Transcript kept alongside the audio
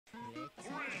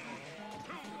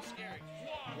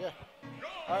Yeah.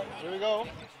 All right, here we go.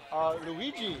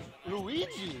 Luigi.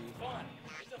 Luigi.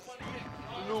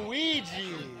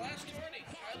 Luigi.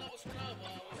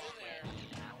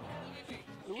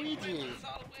 Luigi.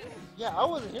 Yeah, I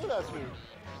wasn't here last week.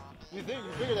 You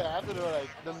figured that after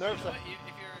the nerfs?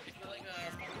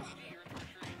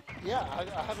 Yeah,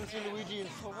 I haven't seen Luigi in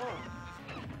so long.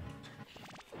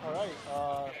 All right.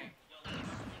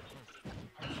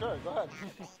 Sure, go ahead.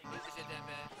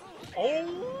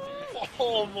 Oh,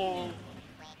 almost.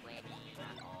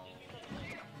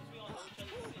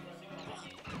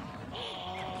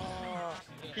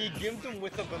 He gimped him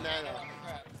with a banana.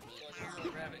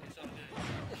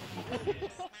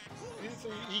 So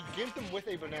he gimped him with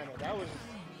a banana. That was.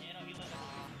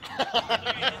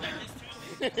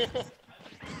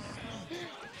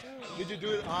 Did you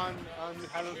do it on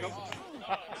HiLvlSkrub?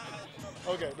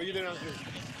 Okay, but you did it on stream.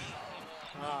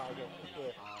 Ah, okay.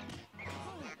 Yeah.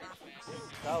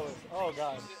 That was. Oh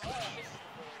god.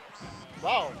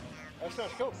 Wow. That's not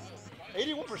cool.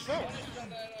 81%.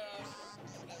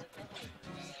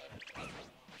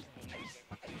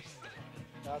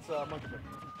 That's monkey flip.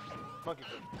 Monkey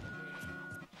flip.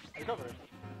 Recovery.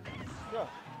 Yeah.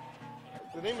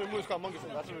 The name of the move is called monkey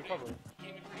flip. That's a recovery.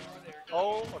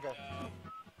 Oh, okay.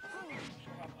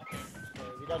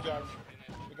 Okay, we got jabs.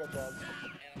 We got jabs.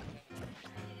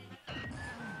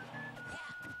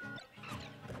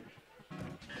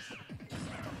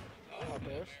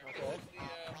 Okay, okay.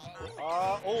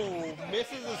 Oh,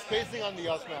 misses the spacing on the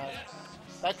up smash.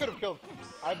 That could have killed.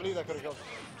 I believe that could have killed.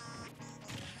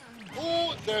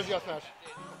 Oh, there's the up smash.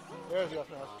 There's the up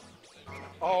smash.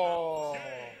 Oh.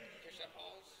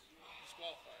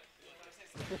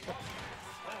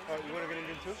 Alright, you want to get in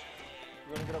game 2? You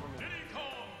want to get up with me?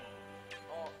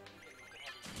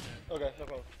 Okay, no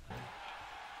problem.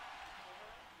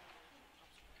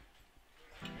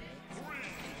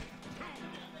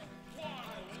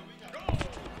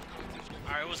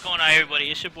 Alright, what's going on, everybody?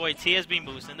 It's your boy TSB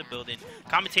Moose in the building,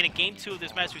 commentating game 2 of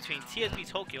this match between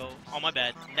TSB-TKYO, oh my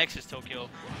bad, NexusTKYO,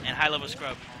 and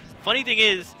HiLvlSkrub. Funny thing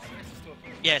is,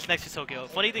 yeah, it's NexusTKYO.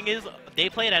 Funny thing is, they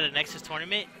played at a Nexus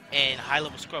tournament, and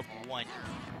HiLvlSkrub won.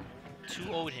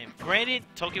 2-0'd him. Granted,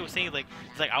 Tokyo was saying,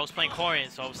 it's like I was playing Korean,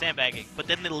 so I was sandbagging. But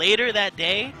then later that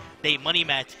day, they money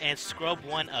matched, and Scrub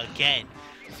won again.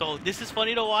 So this is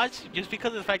funny to watch, just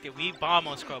because of the fact that we bomb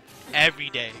on Scrub every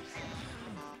day.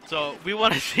 So we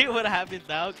want to see what happens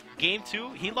now. Game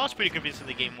 2, he lost pretty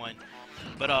convincingly game 1.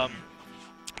 But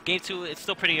game 2, it's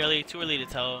still pretty early, too early to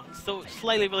tell. It's still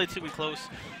slightly relatively close.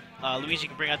 Luigi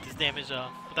can bring out this damage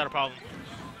without a problem.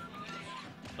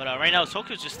 But right now,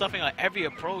 Tokyo's just stuffing on every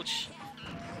approach.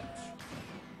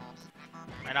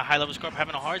 Right now, HiLvlSkrub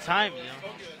having a hard time, you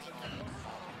know.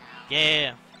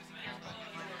 Yeah.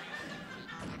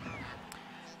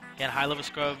 Again,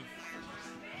 HiLvlSkrub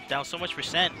down so much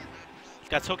percent. He's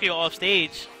got Tokyo off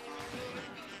stage.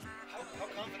 How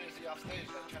confident is he off stage?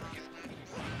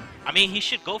 I mean, he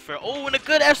should go for it. Oh, and a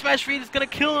good F smash read is gonna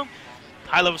kill him.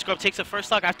 HiLvlSkrub takes a first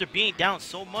stock after being down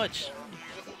so much.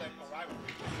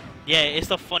 Yeah, it's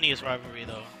the funniest rivalry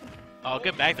though. Oh,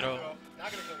 good back throw.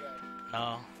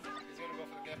 No.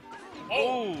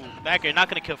 Oh, back air, not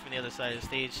gonna kill from the other side of the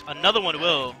stage. Another one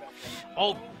will.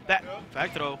 Oh, back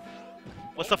throw.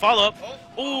 What's the follow up?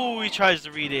 Oh, he tries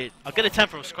to read it. A good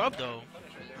attempt from Scrub though.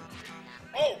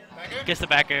 Gets the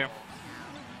back air.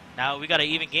 Now we got an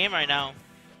even game right now.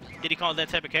 Diddy Kong, that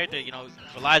type of character, you know,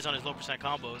 relies on his low percent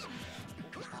combos.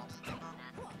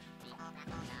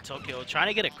 Tokyo trying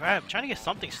to get a grab, trying to get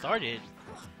something started.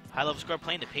 HiLvlSkrub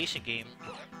playing the patient game.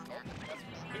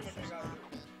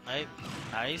 Right,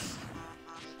 nice.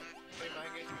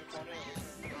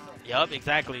 Yup,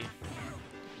 exactly.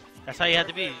 That's how you have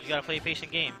to be. You gotta play a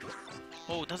patient game.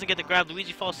 Oh, doesn't get the grab.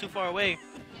 Luigi falls too far away.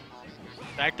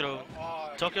 Back throw.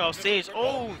 Tokyo off stage.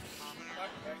 Oh!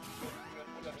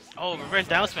 Oh, reverse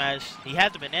down smash. He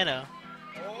had the banana.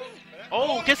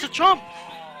 Oh, gets the trump!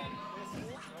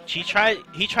 He tried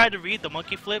to read the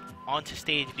monkey flip onto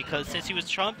stage because since he was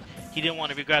trumped, he didn't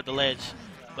want to re-grab the ledge.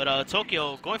 But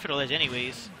Tokyo going for the ledge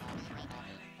anyways.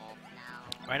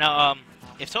 Right now,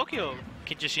 if Tokyo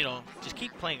can just, you know, just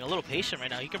keep playing a little patient right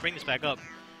now, he can bring this back up.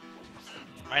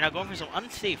 Right now, going for some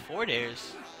unsafe forward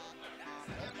airs.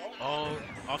 Oh,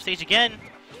 off stage again.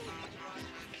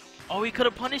 Oh, he could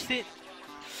have punished it.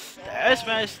 The air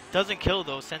smash doesn't kill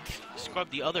though, sends Scrub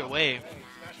the other way.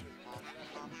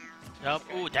 Yup.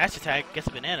 Ooh, dash attack gets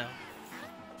a banana.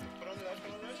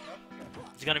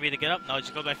 Is it gonna be the get up? No,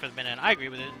 just go back for the banana. I agree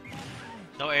with it.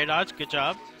 No air dodge. Good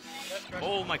job.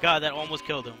 Oh my god, that almost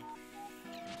killed him.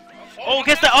 Oh,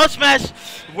 gets the up smash.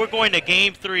 We're going to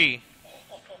game 3.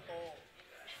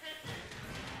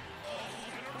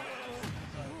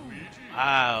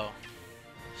 Wow.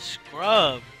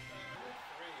 Scrub.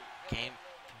 Game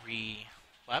 3.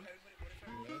 What?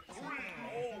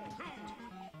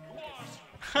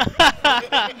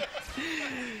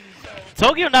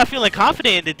 Tokyo not feeling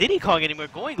confident in the Diddy Kong anymore.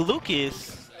 Going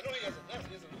Lucas.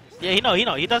 Yeah,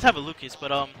 he does have a Lucas,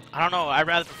 but I don't know. I'd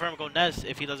rather prefer him go Ness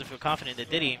if he doesn't feel confident in the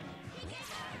Diddy.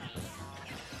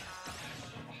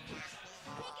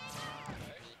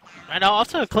 Right now,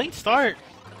 also a clean start.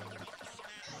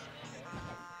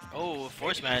 Oh,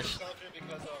 force smash.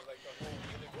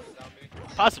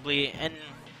 Possibly, and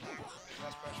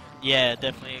yeah,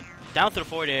 definitely. Down to the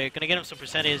 4 there. Gonna get him some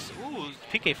percentage. Ooh,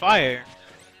 PK fire.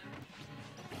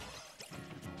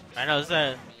 Right now, is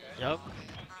that? Yup.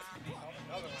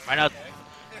 Right now,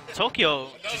 Tokyo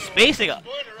just spacing up.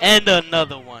 And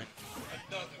another one.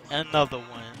 Another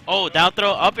one. Oh, down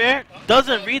throw, up air.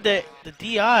 Doesn't read the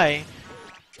DI.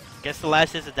 Guess the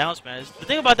last is a down smash. The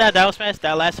thing about that down smash,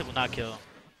 that last hit will not kill.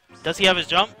 Does he have his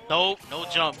jump? No, no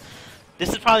jump. This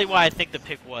is probably why I think the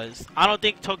pick was. I don't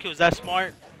think Tokyo is that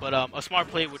smart, but a smart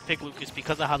player would pick Lucas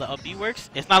because of how the up B works.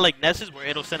 It's not like Ness's where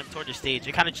it'll send him toward the stage.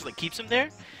 It kind of just like keeps him there,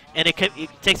 and it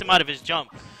takes him out of his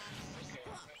jump.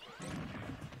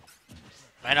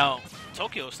 Right now,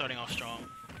 Tokyo is starting off strong.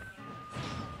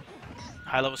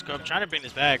 HiLvlSkrub trying to bring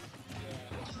this back.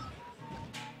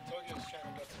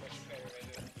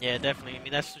 Yeah, definitely. I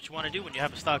mean, that's what you want to do when you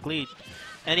have a stock lead.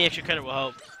 Any extra credit will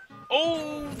help.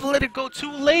 Oh, let it go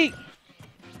too late.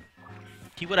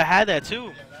 He would have had that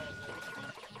too.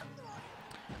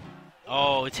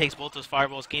 Oh, it takes both those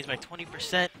fireballs, gains by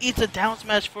 20%. Eats a down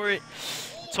smash for it.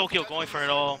 Tokyo going for it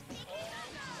all.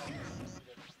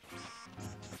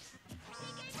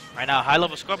 Right now,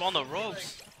 HiLvlSkrub on the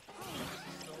ropes.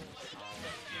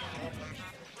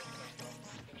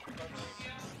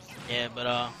 Yeah, but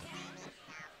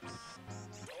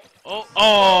oh,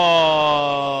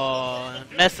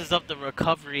 messes up the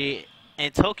recovery,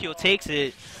 and Tokyo takes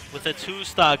it with a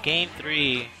 2-stock game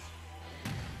 3.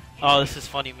 Oh, this is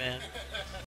funny, man.